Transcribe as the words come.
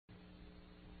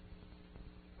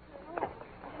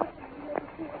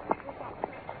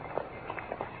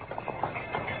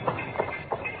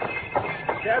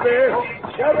Shabby!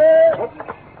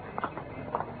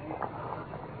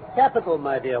 Capital,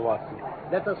 my dear Watson.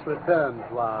 Let us return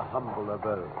to our humble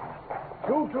abode.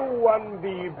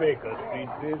 221B Baker Street,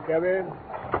 please, Cabby.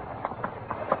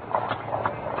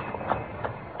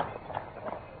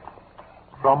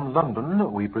 From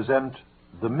London, we present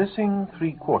The Missing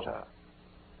Three-Quarter,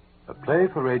 a play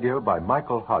for radio by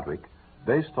Michael Hardwick,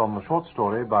 based on the short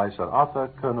story by Sir Arthur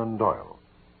Conan Doyle.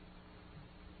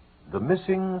 The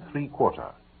Missing Three-Quarter.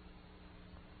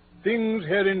 Things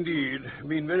had indeed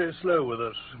been very slow with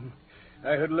us.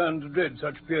 I had learned to dread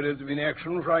such periods of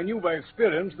inaction, for I knew by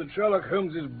experience that Sherlock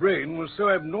Holmes's brain was so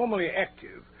abnormally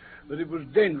active that it was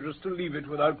dangerous to leave it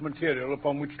without material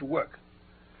upon which to work.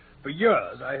 For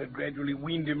years, I had gradually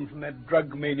weaned him from that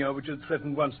drug mania which had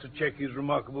threatened once to check his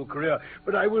remarkable career,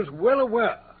 but I was well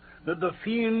aware that the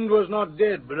fiend was not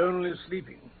dead, but only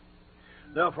sleeping.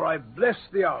 Therefore, I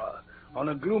blessed the hour on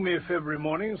a gloomy February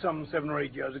morning, some 7 or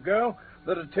 8 years ago,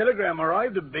 that a telegram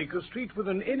arrived at Baker Street with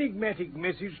an enigmatic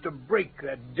message to break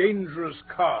that dangerous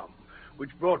calm, which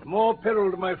brought more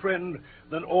peril to my friend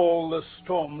than all the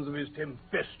storms of his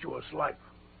tempestuous life.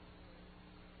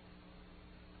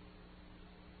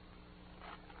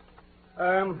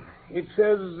 It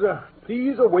says,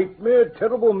 please await me, a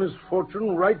terrible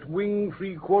misfortune, right wing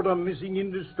 3/4 missing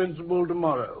indispensable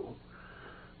tomorrow.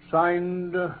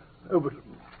 Signed, Overton.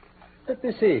 Let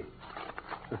me see.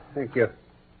 Thank you.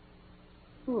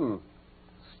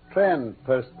 Strand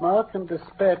postmark and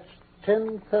dispatch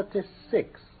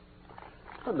 10:36.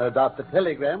 Well, no doubt the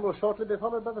telegram will shortly be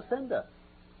followed by the sender.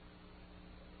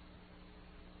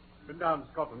 Been down to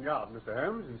Scotland Yard, Mr.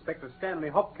 Holmes. Inspector Stanley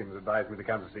Hopkins advised me to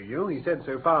come to see you. He said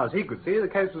so far as he could see, the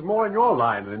case was more in your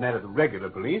line than that of the regular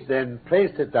police. Then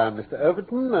place it down, Mr.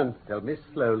 Overton, and tell me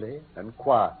slowly and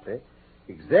quietly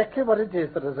exactly what it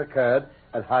is that has occurred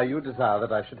and how you desire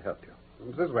that I should help you.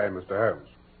 It's this way, Mr. Holmes.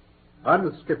 I'm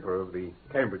the skipper of the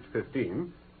Cambridge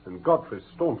 15, and Godfrey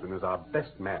Staunton is our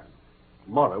best man.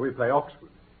 Tomorrow we play Oxford.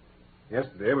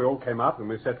 Yesterday we all came up and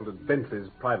we settled at Bentley's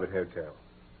private hotel.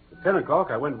 At 10 o'clock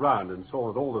I went round and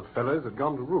saw that all the fellows had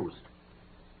gone to roost.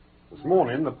 This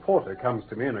morning the porter comes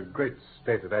to me in a great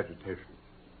state of agitation.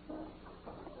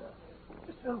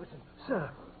 Mr. Overton, sir.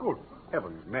 Good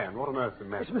heavens, man, what on earth's the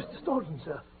matter? It's Mr. Staunton,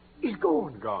 sir. He's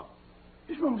gone. Gone.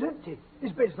 His room's empty.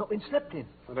 His bed's not been slept in.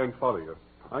 I don't follow you.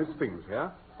 How's things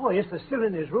here? Oh, yes, they're still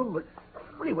in his room, but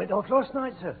well, he went off last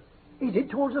night, sir. He did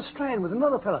towards the Strand with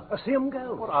another fella. I see him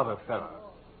go. What other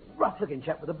fellow? Rough-looking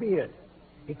chap with a beard.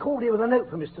 He called here with a note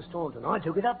for Mr. Staunton. I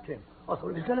took it up to him. I thought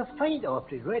he was going to faint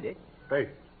after he'd read it. Faint?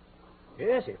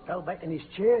 Yes, he fell back in his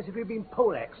chair as if he'd been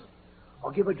poleaxed.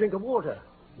 I gave him a drink of water.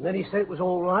 And then he said it was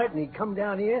all right, and he'd come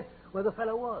down here where the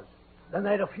fellow was. Then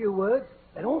they had a few words,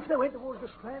 then off they went towards the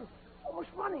Strand. Almost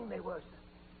running they were, sir.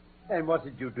 And what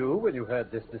did you do when you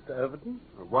heard this, Mr. Overton?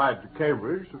 I wired to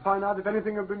Cambridge to find out if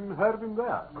anything had been heard of him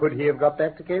there. Could he have got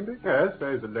back to Cambridge? Yes,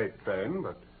 there's a late train,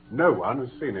 but no one has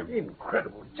seen him.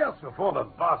 Incredible. Just before the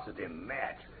varsity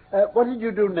match. What did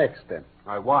you do next, then?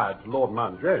 I wired to Lord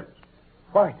Mount James.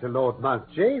 Why, to Lord Mount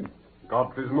James?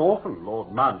 Godfrey's an orphan.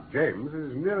 Lord Mount James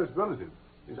is his nearest relative.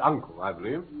 His uncle, I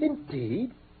believe.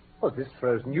 Indeed? Well, this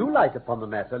throws new light upon the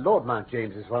matter. Lord Mount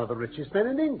James is one of the richest men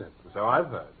in England. So I've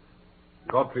heard.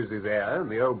 Godfrey's his heir,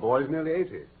 and the old boy's nearly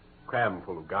 80. Cram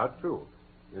full of gout, too.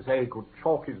 They say he could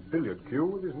chalk his billiard cue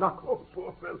with his knuckles. Oh,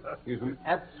 poor fellow. He's an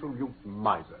absolute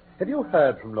miser. Have you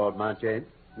heard from Lord Mount James?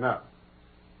 No.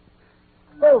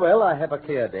 Well, I have a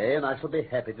clear day, and I shall be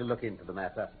happy to look into the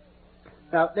matter.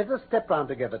 Now, let us step round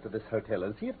together to this hotel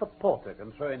and see if the porter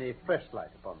can throw any fresh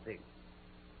light upon things.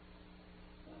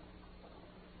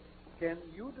 Can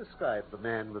you describe the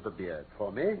man with the beard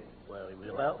for me? Well, he was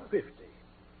about 50.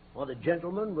 Not a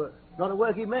gentleman, but not a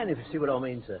working man, if you see what I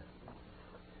mean, sir.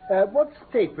 What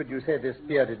state would you say this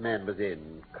bearded man was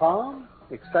in? Calm?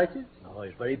 Excited? Oh,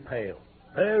 he's very pale.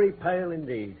 Very pale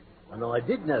indeed. And I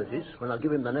did notice, when I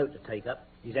gave him the note to take up,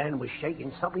 his hand was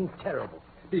shaking something terrible.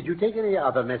 Did you take any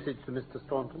other message to Mr.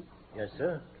 Staunton? Yes,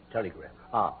 sir. Telegram.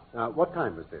 What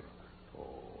time was this?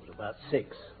 Oh, it was about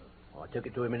 6. I took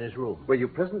it to him in his room. Were you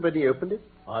present when he opened it?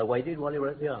 I waited while he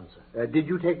wrote the answer. Did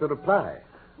you take the reply?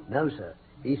 No, sir.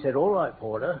 He said, all right,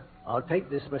 porter, I'll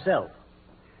take this myself.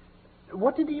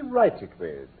 What did he write it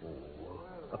with?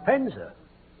 A pen, sir.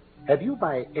 Have you,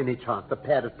 by any chance, the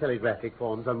pair of telegraphic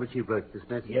forms on which he wrote this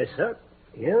message? Yes, sir.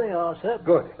 Here they are, sir.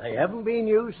 Good. They haven't been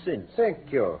used since.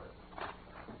 Thank you.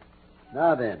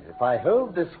 Now then, if I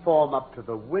hold this form up to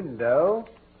the window...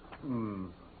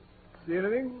 See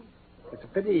anything? It's a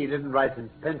pity he didn't write in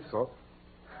pencil.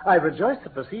 I rejoice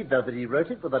to perceive, though, that he wrote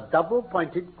it with a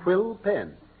double-pointed quill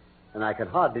pen. And I can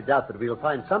hardly doubt that we'll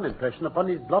find some impression upon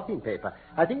his blotting paper.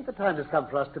 I think the time has come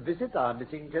for us to visit our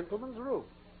missing gentleman's room.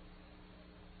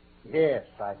 Yes,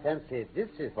 I fancy this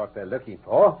is what we're looking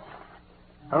for.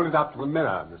 Hold it up to the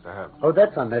mirror, Mr. Holmes. Oh,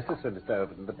 that's unnecessary, Mr.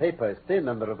 Overton. The paper is thin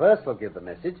and the reverse will give the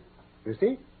message. You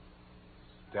see?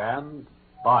 Stand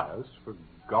by us, for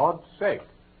God's sake.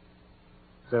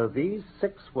 So these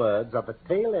 6 words are the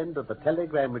tail end of the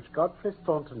telegram which Godfrey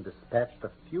Staunton dispatched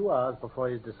a few hours before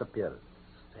his disappearance.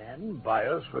 Stand by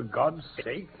us, for God's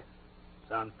sake.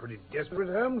 Sounds pretty desperate,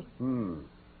 Holmes.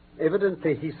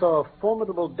 Evidently, he saw a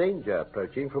formidable danger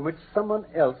approaching from which someone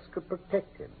else could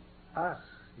protect him. Us.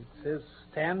 It says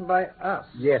stand by us.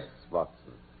 Yes,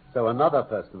 Watson. So another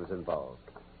person was involved.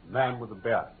 Man with a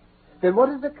beard. Then what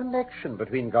is the connection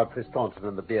between Godfrey Staunton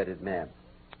and the bearded man?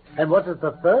 And what is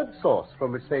the third source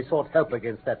from which they sought help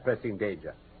against that pressing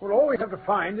danger? Well, all we have to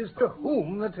find is to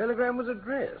whom the telegram was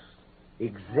addressed.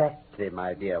 Exactly,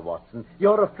 my dear Watson.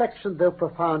 Your reflection, though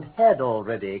profound, had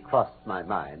already crossed my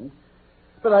mind.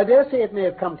 But I dare say it may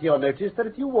have come to your notice that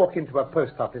if you walk into a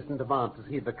post office and demand to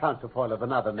see the counterfoil of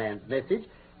another man's message,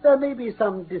 there may be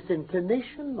some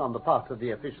disinclination on the part of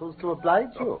the officials to oblige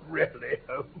you. Oh, really,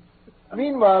 Holmes?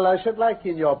 Meanwhile, I should like,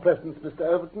 in your presence, Mr.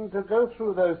 Overton, to go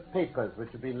through those papers which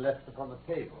have been left upon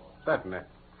the table. Certainly.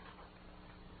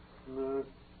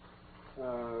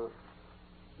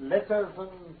 Letters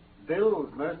and bills,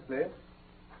 mostly.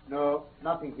 No,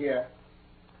 nothing here.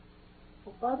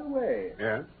 Oh, by the way,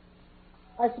 Yes?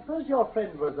 I suppose your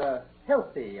friend was a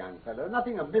healthy young fellow,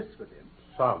 nothing amiss with him.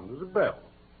 Sounds a bell.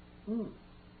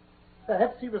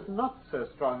 Perhaps he was not so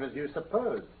strong as you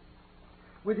supposed.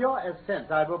 With your assent,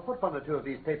 I will put 1 or 2 of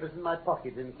these papers in my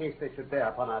pocket in case they should bear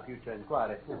upon our future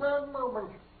inquiry. One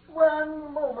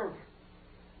moment.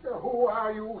 Who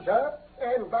are you, sir?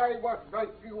 And by what right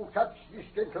do you touch this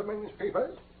gentleman's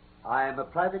papers? I am a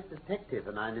private detective,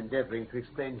 and I'm endeavoring to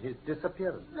explain his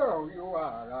disappearance. No, you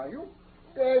are you?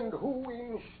 And who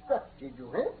instructed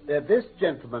you, eh? This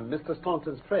gentleman, Mr.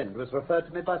 Staunton's friend, was referred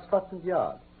to me by Scotland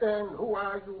Yard. And who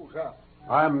are you, sir?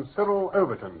 I'm Cyril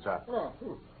Overton, sir.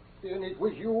 Then it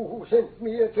was you who sent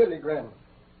me a telegram.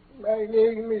 My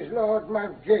name is Lord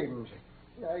Mount James.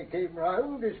 I came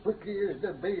round as quickly as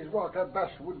the Bayswater bus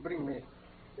would bring me.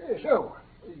 So,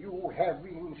 you have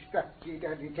instructed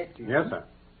a detective? Yes, sir.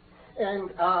 And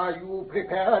are you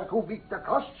prepared to meet the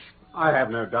costs? I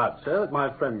have no doubt, sir, that my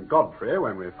friend Godfrey,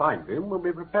 when we find him, will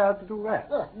be prepared to do that.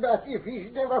 But if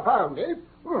he's never found, eh?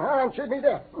 Answer me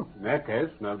that. In that case,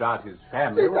 no doubt his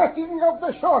family... Nothing of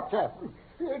the sort, sir.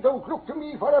 Don't look to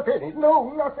me for a penny.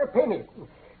 No, not a penny.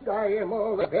 I am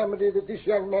all the family that this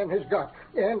young man has got,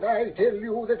 and I tell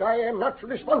you that I am not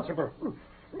responsible.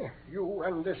 You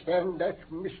understand that,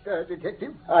 Mr.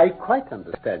 Detective? I quite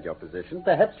understand your position.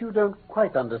 Perhaps you don't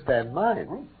quite understand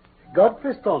mine.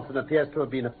 Godfrey Staunton appears to have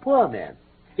been a poor man.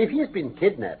 If he has been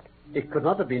kidnapped, it could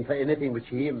not have been for anything which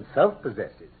he himself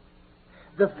possesses.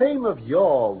 The fame of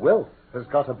your wealth has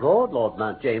got abroad, Lord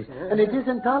Mount James, and it is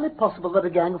entirely possible that a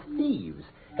gang of thieves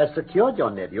has secured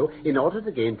your nephew in order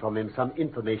to gain from him some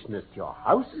information as to your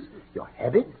house, your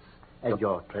habits, and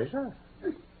your treasure.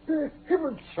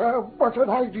 Heavens, sir, what an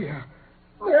idea.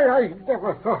 I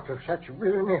never thought of such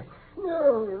villainy.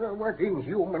 What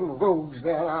inhuman rogues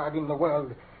there are in the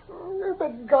world.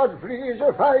 But Godfrey is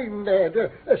a fine lad,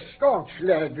 a staunch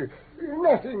lad.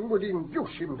 Nothing would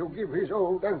induce him to give his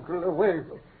old uncle away.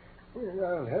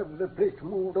 I'll have the plate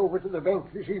moved over to the bank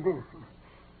this evening.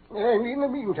 And in the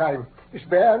meantime,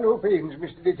 spare no pains,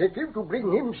 Mr. Detective, to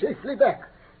bring him safely back.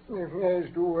 As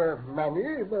to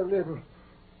money,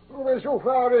 well, so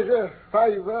far as a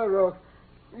fiver or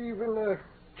even a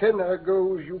tenner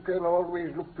goes, you can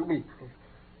always look to me.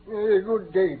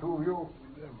 Good day to you.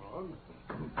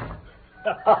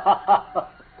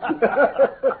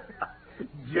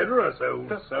 Generous old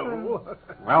soul.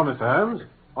 Well, Mr. Holmes,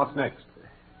 what's next?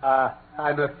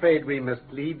 I'm afraid we must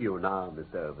leave you now,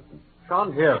 Mr. Overton.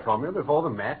 Shan't hear from you before the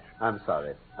match. I'm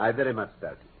sorry. I very much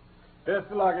doubt it.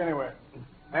 Best of luck anyway.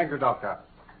 Thank you, Doctor.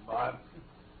 Bye.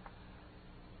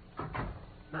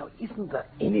 Now, isn't there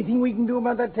anything we can do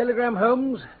about that telegram,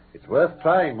 Holmes? It's worth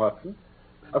trying, Watson.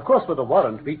 Of course, with a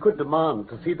warrant, we could demand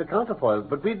to see the counterfoils,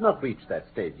 but we've not reached that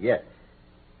stage yet.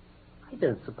 I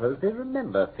don't suppose they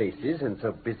remember faces in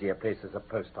so busy a place as a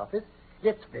post office.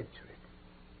 Let's venture it.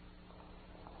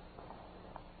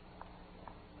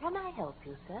 Can I help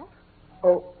you, sir?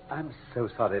 Oh, I'm so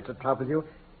sorry to trouble you.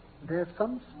 There's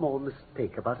some small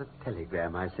mistake about a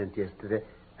telegram I sent yesterday.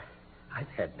 I've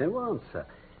had no answer,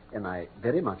 and I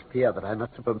very much fear that I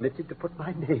must have omitted to put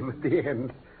my name at the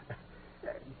end.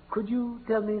 Could you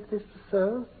tell me if this was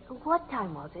so? What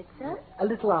time was it, sir? A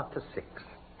little after 6.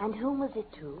 And whom was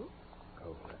it to?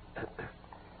 Oh,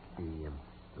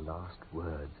 the last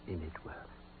words in it were,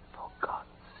 "For God's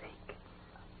sake."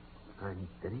 I'm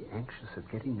very anxious at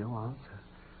getting no answer.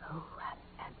 Oh,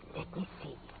 let me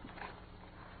see.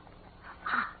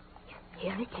 Ah,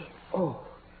 here it is. Oh.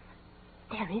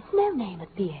 There is no name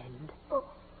at the end. Oh,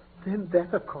 then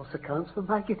that, of course, accounts for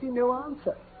my getting no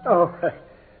answer. Oh,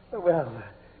 well,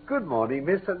 good morning,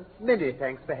 miss, and many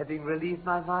thanks for having relieved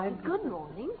my mind. Good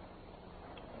morning.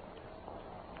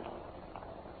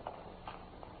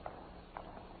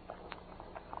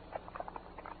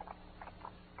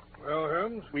 Well,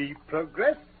 Holmes? We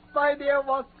progress, my dear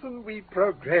Watson, we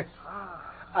progress.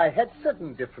 I had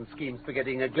certain different schemes for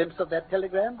getting a glimpse of that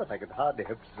telegram, but I could hardly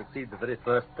hope to succeed the very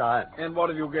first time. And what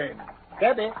have you gained?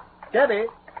 Cabby,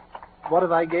 what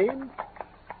have I gained?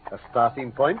 A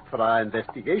starting point for our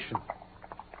investigation.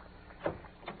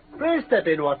 Please step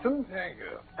in, Watson. Thank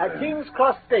you. At King's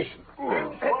Cross Station.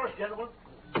 Course, gentlemen.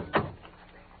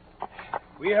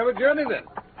 We have a journey, then.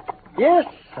 Yes,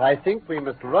 I think we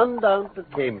must run down to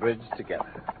Cambridge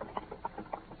together.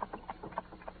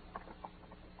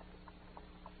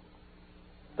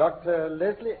 Dr.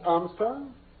 Leslie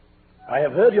Armstrong? I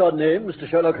have heard your name, Mr.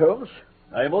 Sherlock Holmes.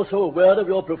 I am also aware of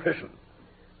your profession,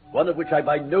 one of which I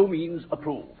by no means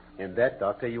approve. In that,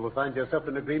 Doctor, you will find yourself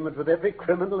in agreement with every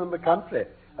criminal in the country.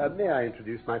 May I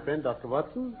introduce my friend, Dr.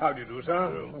 Watson? How do you do, sir?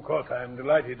 Of course, I am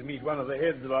delighted to meet one of the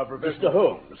heads of our profession. Mr.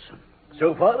 Holmes,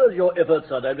 so far as your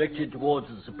efforts are directed towards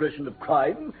the suppression of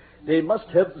crime, they must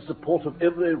have the support of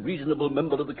every reasonable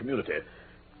member of the community,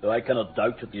 though I cannot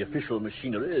doubt that the official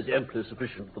machinery is amply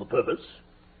sufficient for the purpose.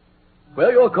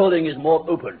 Where your calling is more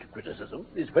open to criticism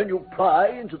is when you pry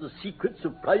into the secrets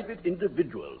of private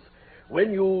individuals,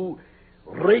 when you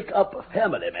rake up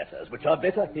family matters which are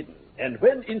better hidden, and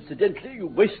when, incidentally, you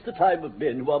waste the time of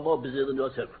men who are more busy than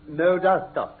yourself. No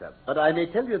doubt, Doctor. But I may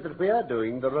tell you that we are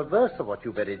doing the reverse of what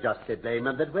you very justly blame,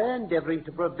 and that we're endeavoring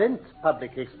to prevent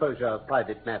public exposure of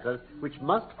private matters, which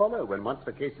must follow when once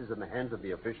the case is in the hands of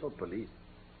the official police.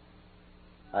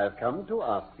 I have come to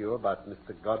ask you about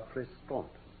Mr. Godfrey Staunton.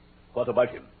 What about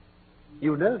him?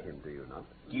 You know him, do you not?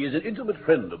 He is an intimate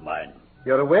friend of mine.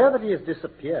 You're aware that he has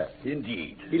disappeared?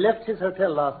 Indeed. He left his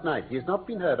hotel last night. He has not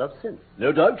been heard of since.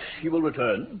 No doubt he will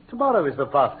return. Tomorrow is the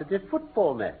varsity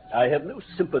football match. I have no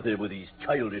sympathy with these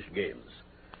childish games.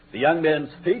 The young man's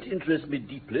fate interests me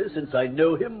deeply since I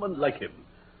know him and like him.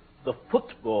 The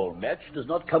football match does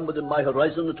not come within my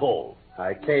horizon at all.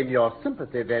 I claim your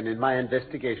sympathy, then, in my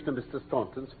investigation of Mr.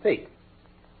 Staunton's fate.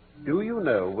 Do you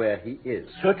know where he is?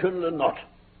 Certainly not.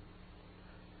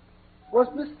 Was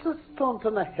Mr.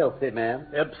 Staunton a healthy man?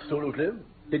 Absolutely.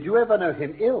 Did you ever know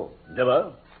him ill?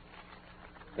 Never.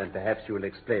 Then perhaps you will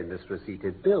explain this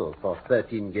receipted bill for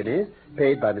 13 guineas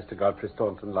paid by Mr. Godfrey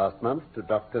Staunton last month to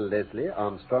Dr. Leslie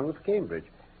Armstrong of Cambridge.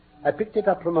 I picked it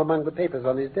up from among the papers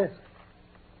on his desk.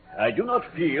 I do not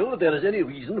feel that there is any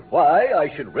reason why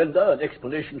I should render an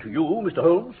explanation to you, Mr.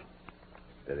 Holmes.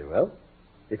 Very well.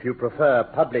 If you prefer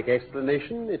public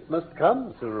explanation, it must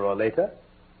come sooner or later.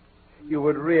 You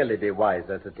would really be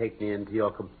wiser to take me into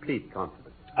your complete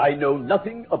confidence. I know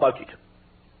nothing about it.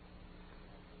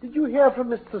 Did you hear from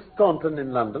Mr. Staunton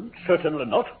in London? Certainly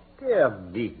not. Dear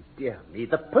me.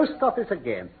 The post office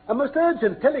again. A most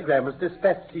urgent telegram was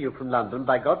dispatched to you from London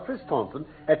by Godfrey Staunton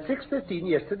at 6:15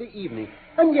 yesterday evening,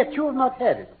 and yet you have not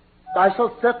had it. I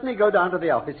shall certainly go down to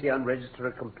the office here and register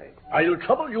a complaint. I'll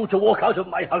trouble you to walk out of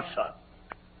my house, sir.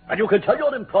 And you can tell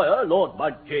your employer, Lord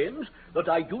Mount James, that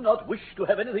I do not wish to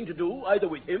have anything to do either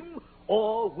with him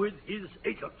or with his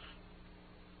agents.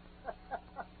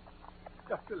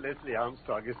 Dr. Leslie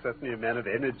Armstrong is certainly a man of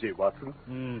energy,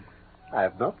 Watson. I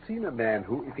have not seen a man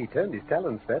who, if he turned his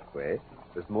talents that way,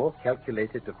 was more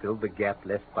calculated to fill the gap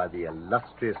left by the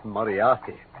illustrious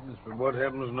Moriarty. Yes, but what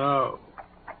happens now?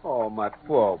 Oh, my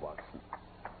poor Watson.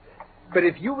 But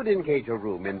if you would engage a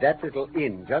room in that little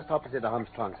inn just opposite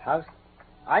Armstrong's house,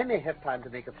 I may have time to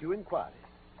make a few inquiries.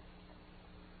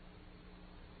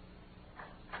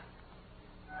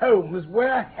 Holmes,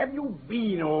 where have you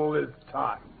been all this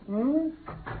time?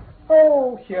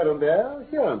 Oh, here and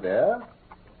there.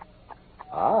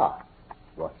 Ah,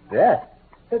 what's that?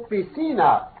 Let me see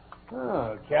now.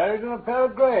 Oh, carriage and a pair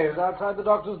of greys outside the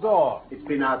doctor's door. It's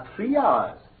been out 3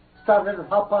 hours. Started at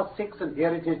 6:30, and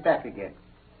here it is back again.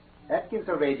 That gives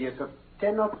a radius of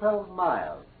 10 or 12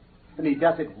 miles. And he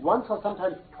does it once or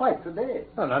sometimes twice a day.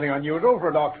 Well, nothing unusual for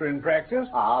a doctor in practice.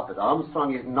 Ah, but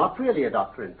Armstrong is not really a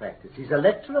doctor in practice. He's a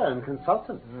lecturer and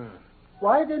consultant.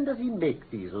 Why then does he make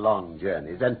these long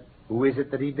journeys? And who is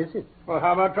it that he visits? Well,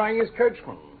 how about trying his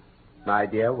coachman? My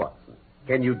dear Watson,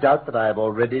 can you doubt that I have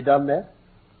already done that?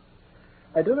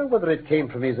 I don't know whether it came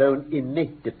from his own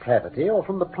innate depravity or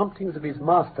from the promptings of his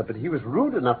master, but he was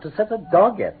rude enough to set a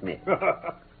dog at me.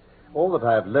 All that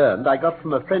I have learned I got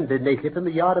from a friendly native in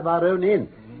the yard of our own inn.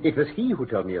 It was he who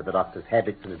told me of the doctor's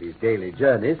habits and of his daily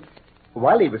journeys.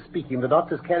 While he was speaking, the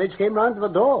doctor's carriage came round to the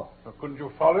door. Well, couldn't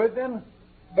you follow it then?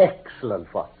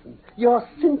 Excellent, Watson. You're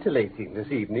scintillating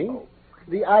this evening.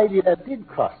 The idea did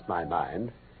cross my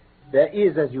mind. There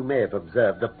is, as you may have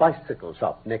observed, a bicycle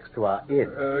shop next to our inn.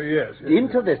 Yes.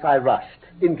 Into this I rushed,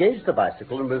 engaged the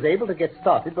bicycle, and was able to get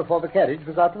started before the carriage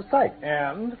was out of sight.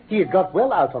 And? He had got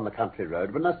well out on the country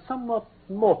road when a somewhat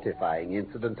mortifying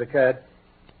incident occurred.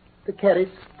 The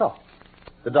carriage stopped.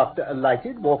 The doctor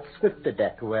alighted, walked swiftly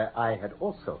back to where I had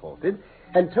also halted,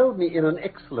 and told me in an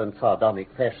excellent sardonic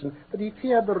fashion that he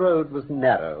feared the road was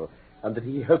narrow, and that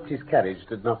he hoped his carriage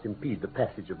did not impede the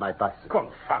passage of my bicycle.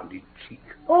 Confounded cheek.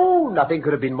 Oh, nothing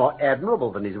could have been more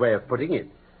admirable than his way of putting it.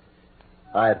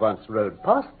 I at once rode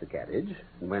past the carriage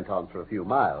and went on for a few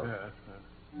miles. Yes.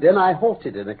 Then I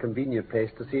halted in a convenient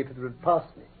place to see if it would pass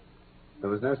me. There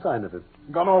was no sign of it.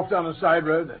 Gone off down a side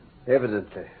road, then?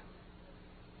 Evidently.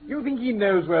 You think he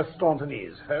knows where Staunton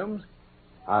is, Holmes?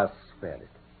 I'll swear it.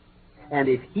 And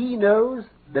if he knows,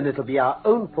 then it'll be our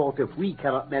own fault if we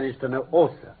cannot manage to know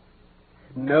also.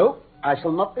 No, I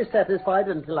shall not be satisfied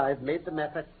until I have made the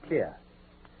matter clear.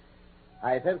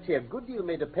 I fancy a good deal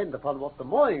may depend upon what the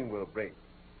morning will bring.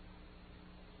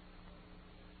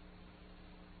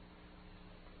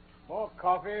 More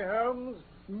coffee, Holmes?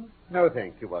 No,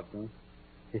 thank you, Watson.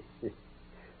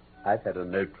 I've had a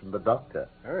note from the doctor.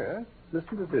 Oh, yeah?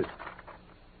 Listen to this.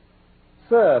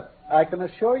 Sir, I can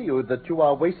assure you that you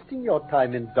are wasting your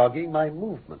time in dogging my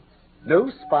movements.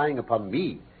 No spying upon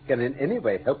me can in any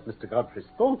way help Mr. Godfrey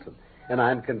Staunton, and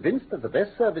I am convinced that the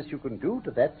best service you can do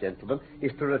to that gentleman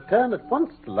is to return at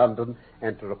once to London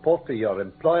and to report to your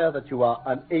employer that you are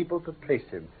unable to trace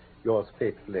him. Yours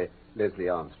faithfully, Leslie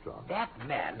Armstrong. That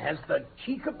man has the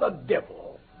cheek of the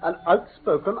devil. An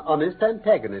outspoken, honest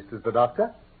antagonist is the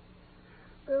doctor.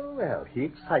 Oh, well, he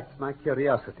excites my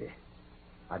curiosity.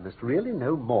 I must really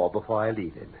know more before I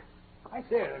leave him. I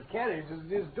say, the carriage is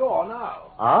at his door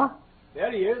now. Ah?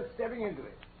 There he is, stepping into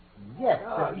it. Yes.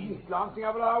 He's glancing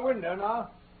up at our window now.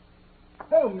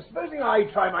 Holmes, supposing I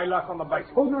try my luck on the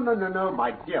bicycle. Oh, no,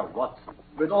 my dear Watson.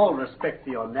 With all respect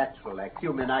to your natural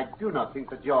acumen, I do not think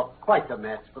that you're quite a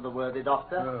match for the worthy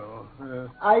doctor. Oh,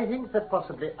 I think that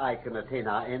possibly I can attain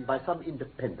our end by some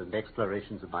independent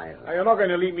explorations of my own. You're not going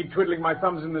to leave me twiddling my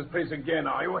thumbs in this place again,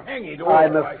 are you? Hang it all.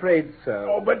 I'm afraid so.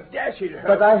 Oh, but dash it, Holmes.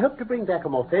 But I hope to bring back a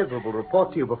more favorable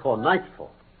report to you before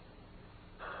nightfall.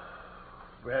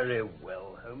 Very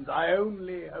well, Holmes. I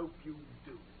only hope you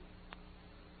do.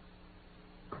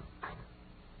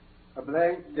 A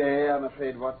blank day, I'm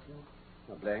afraid, Watson.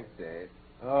 A blank day.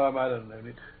 Oh, I might have known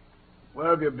it.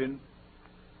 Where have you been?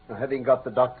 Having got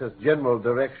the doctor's general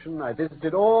direction, I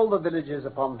visited all the villages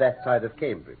upon that side of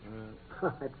Cambridge.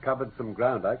 It covered some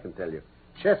ground, I can tell you.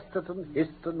 Chesterton,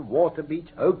 Histon, Waterbeach,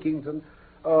 Oakington.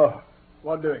 Oh,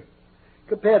 what doing?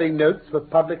 Comparing notes with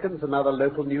publicans and other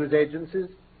local news agencies.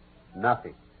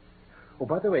 Nothing. Oh,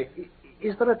 by the way,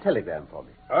 is there a telegram for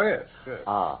me? Oh, yes.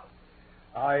 Ah.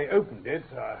 I opened it.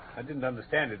 I didn't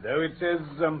understand it, though. It says,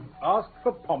 ask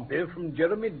for Pompey from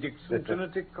Jeremy Dixon,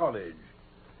 Trinity College.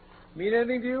 Mean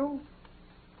anything to you?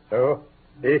 Oh,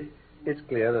 it's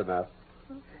clear enough.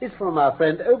 It's from our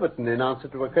friend Overton in answer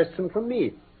to a question from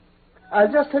me.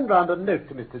 I'll just send round a note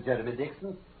to Mr. Jeremy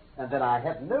Dixon, and then I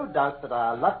have no doubt that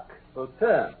our luck will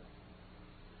turn.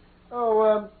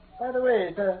 Oh, by the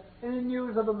way, any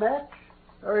news of a match?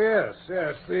 Oh, yes.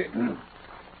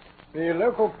 The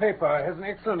local paper has an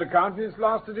excellent account in its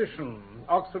last edition.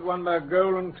 Oxford won by a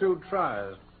goal and 2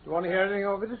 tries. Do you want to hear anything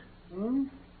of it?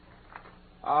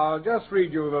 I'll just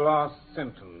read you the last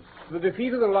sentence. The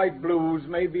defeat of the Light Blues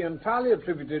may be entirely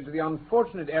attributed to the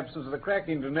unfortunate absence of the crack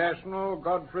international,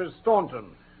 Godfrey Staunton,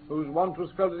 whose want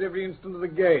was felt at every instant of the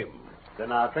game.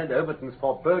 Then our friend Overton's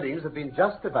forebodings have been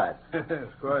justified. Yes,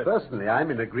 quite. Personally, I'm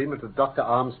in agreement with Dr.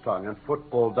 Armstrong, and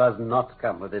football does not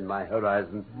come within my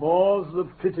horizon. More's the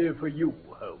pity for you,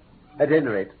 Holmes. At any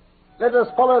rate, let us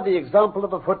follow the example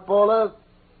of a footballer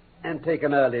and take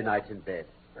an early night in bed.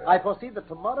 I foresee that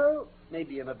tomorrow may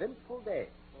be an eventful day.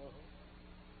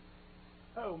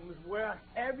 Holmes, where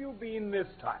have you been this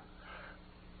time?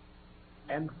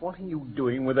 And what are you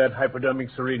doing with that hypodermic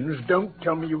syringe? Don't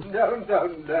tell me you...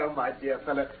 No, my dear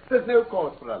fellow. There's no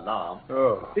cause for alarm.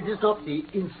 Oh. It is not the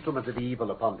instrument of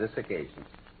evil upon this occasion.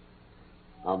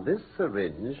 On this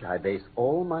syringe, I base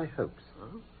all my hopes.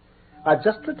 I've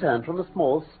just returned from a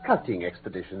small scouting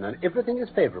expedition, and everything is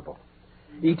favorable.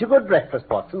 Eat a good breakfast,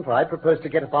 Watson, for I propose to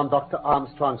get upon Dr.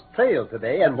 Armstrong's trail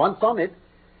today, and once on it,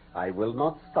 I will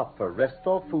not stop for rest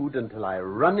or food until I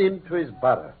run into his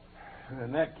burrow.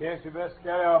 In that case, you best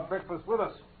carry our breakfast with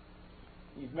us.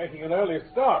 He's making an early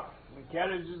start. The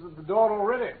carriage is at the door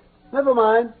already. Never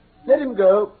mind. Let him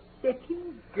go. Let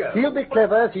him go? He'll be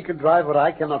clever if he can drive where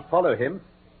I cannot follow him.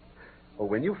 Or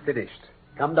when you've finished,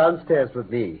 come downstairs with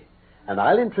me, and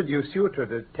I'll introduce you to a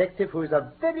detective who is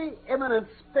a very eminent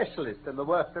specialist in the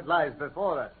work that lies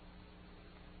before us.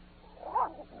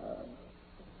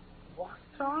 What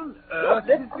on earth?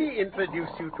 Let me introduce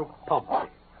you to Pompey.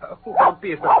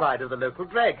 Pompey is the pride of the local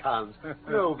drag hounds.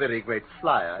 No very great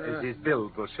flyer, as his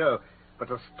build will show,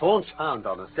 but a staunch hound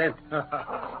on a scent.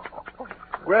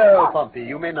 Well, Pompey,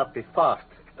 you may not be fast,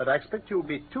 but I expect you'll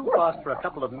be too fast for a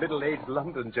couple of middle-aged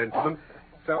London gentlemen,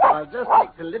 so I'll just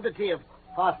take the liberty of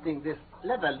fastening this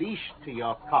leather leash to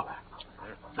your collar.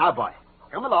 Now, boy,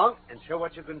 come along and show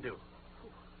what you can do.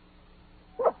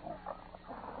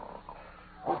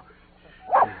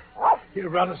 He'll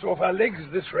run us off our legs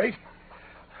at this rate.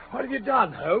 What have you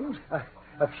done, Holmes?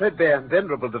 A threadbare and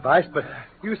venerable device, but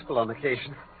useful on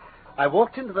occasion. I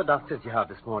walked into the doctor's yard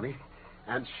this morning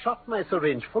and shot my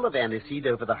syringe full of aniseed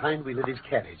over the hind wheel of his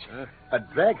carriage. A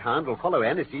drag hound will follow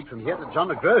aniseed from here to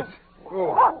John O'Groats.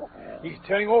 Oh, he's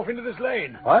turning off into this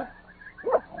lane. What?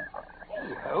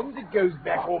 Hey, Holmes, it goes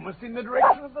back almost in the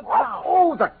direction of the town.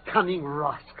 Oh, the cunning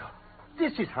rascal.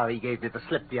 This is how he gave me the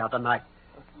slip the other night.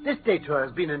 This detour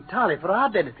has been entirely for our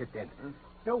benefit, then.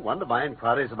 No wonder my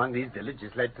inquiries among these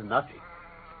villages led to nothing.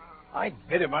 I'd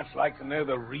very much like to know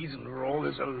the reason for all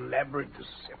this elaborate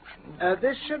deception.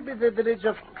 This should be the village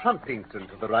of Trumpington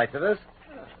to the right of us.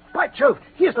 By Jove,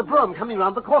 here's the brougham coming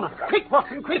round the corner. Quick,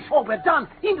 Watson, quick, or we're done.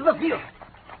 Into the field.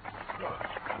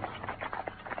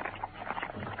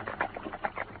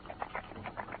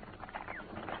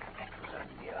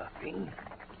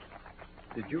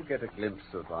 Did you get a glimpse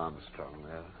of Armstrong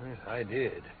there? Yes, I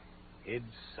did. Head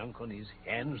sunk on his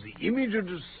hands, the image of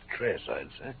distress, I'd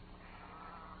say.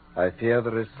 I fear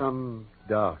there is some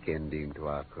dark ending to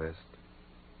our quest.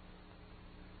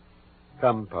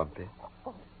 Come, Pompey.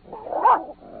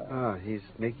 Ah, he's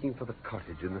making for the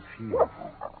cottage in the field.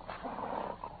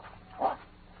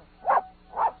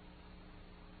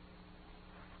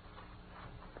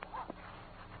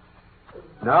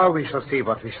 Now we shall see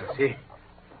what we shall see.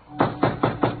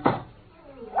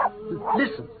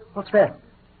 Listen, what's that?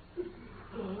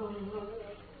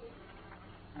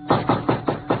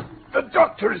 The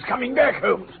doctor is coming back,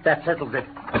 Holmes. That settles it.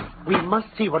 We must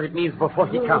see what it means before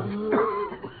he comes.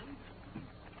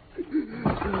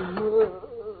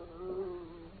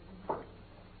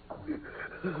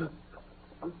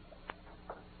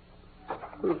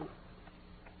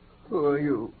 Who are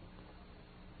you?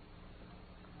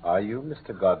 Are you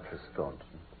Mr. Godfrey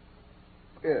Staunton?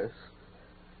 Yes.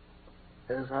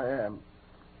 Yes, I am.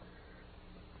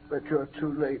 But you're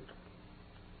too late.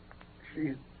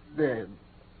 She's dead.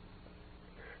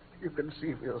 You can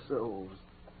see for yourselves.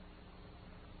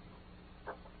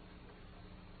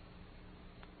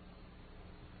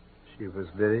 She was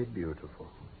very beautiful.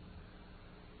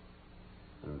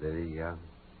 And very young.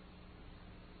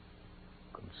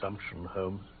 Consumption,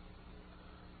 Holmes.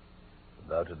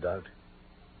 Without a doubt.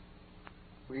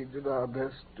 We did our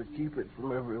best to keep it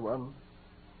from everyone.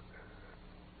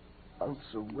 Once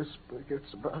a whisper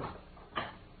gets about.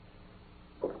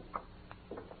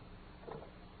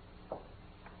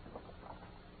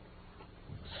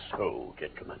 So,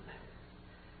 gentlemen,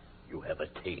 you have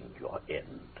attained your end.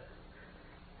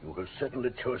 You have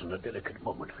certainly chosen a delicate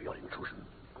moment for your intrusion.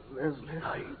 Leslie.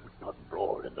 I would not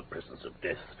brawl in the presence of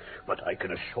death, but I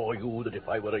can assure you that if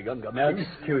I were a younger man...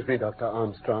 Excuse me, Dr.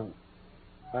 Armstrong.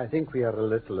 I think we are a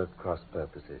little at cross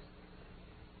purposes.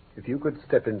 If you could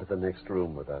step into the next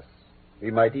room with us,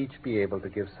 we might each be able to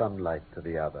give some light to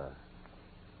the other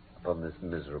upon this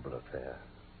miserable affair.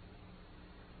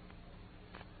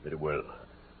 Very well.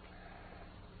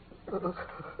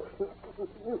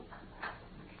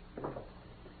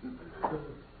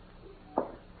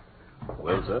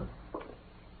 Well, sir?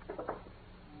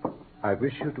 I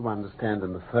wish you to understand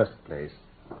in the first place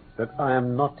that I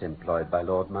am not employed by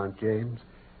Lord Mount James,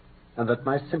 and that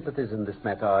my sympathies in this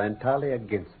matter are entirely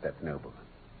against that nobleman.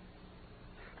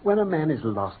 When a man is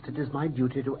lost, it is my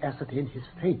duty to ascertain his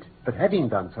fate. But having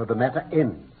done so, the matter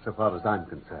ends, so far as I'm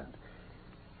concerned.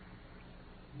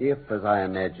 If, as I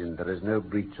imagine, there is no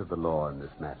breach of the law in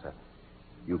this matter,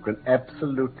 you can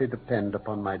absolutely depend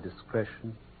upon my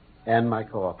discretion and my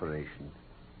cooperation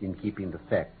in keeping the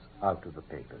facts out of the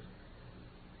papers.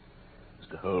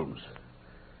 Mr. Holmes,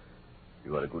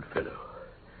 you are a good fellow.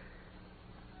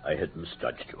 I had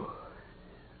misjudged you.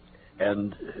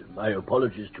 And my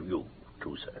apologies to you,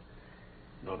 too, sir.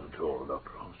 Not at all,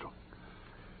 Dr. Armstrong.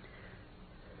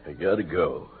 A year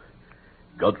ago,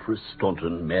 Godfrey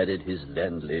Staunton married his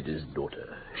landlady's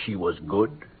daughter. She was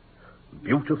good,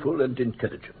 beautiful, and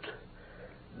intelligent.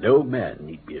 No man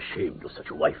need be ashamed of such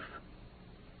a wife.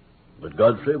 But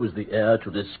Godfrey was the heir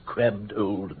to this crabbed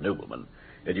old nobleman,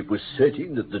 and it was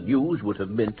certain that the news would have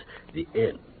meant the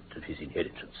end of his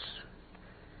inheritance.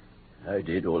 I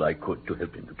did all I could to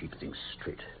help him to keep things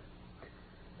straight.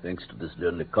 Thanks to this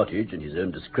lonely cottage and his own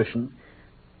discretion,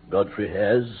 Godfrey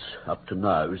has, up to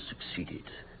now, succeeded.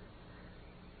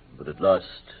 But at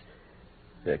last,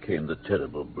 there came the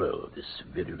terrible blow of this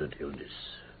virulent illness.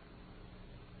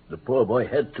 The poor boy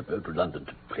had to go to London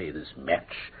to play this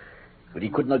match, but he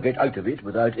could not get out of it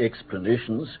without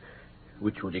explanations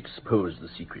which would expose the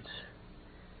secret.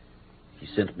 He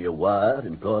sent me a wire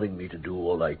imploring me to do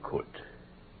all I could.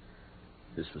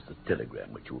 This was the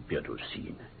telegram which you appear to have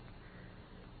seen.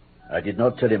 I did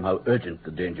not tell him how urgent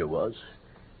the danger was,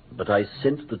 but I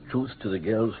sent the truth to the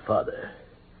girl's father,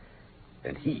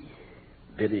 and he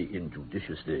very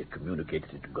injudiciously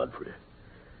communicated it to Godfrey.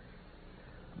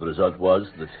 The result was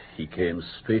that he came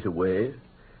straight away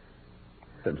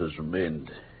and has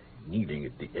remained kneeling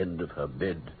at the end of her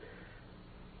bed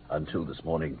until this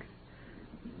morning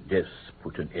death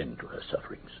put an end to her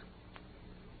sufferings.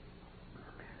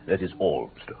 That is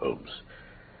all, Mr. Holmes.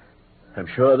 I'm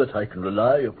sure that I can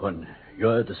rely upon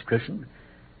your discretion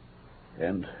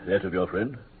and that of your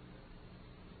friend.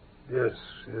 Yes,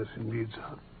 indeed,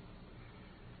 sir.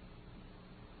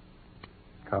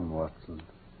 Come, Watson.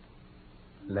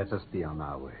 Let us be on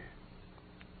our way.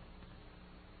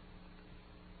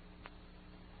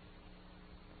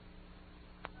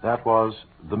 That was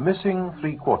The Missing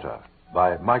Three-Quarter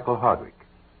by Michael Hardwick,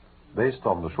 based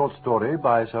on the short story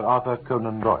by Sir Arthur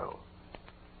Conan Doyle.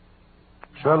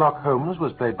 Sherlock Holmes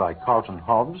was played by Carlton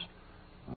Hobbs,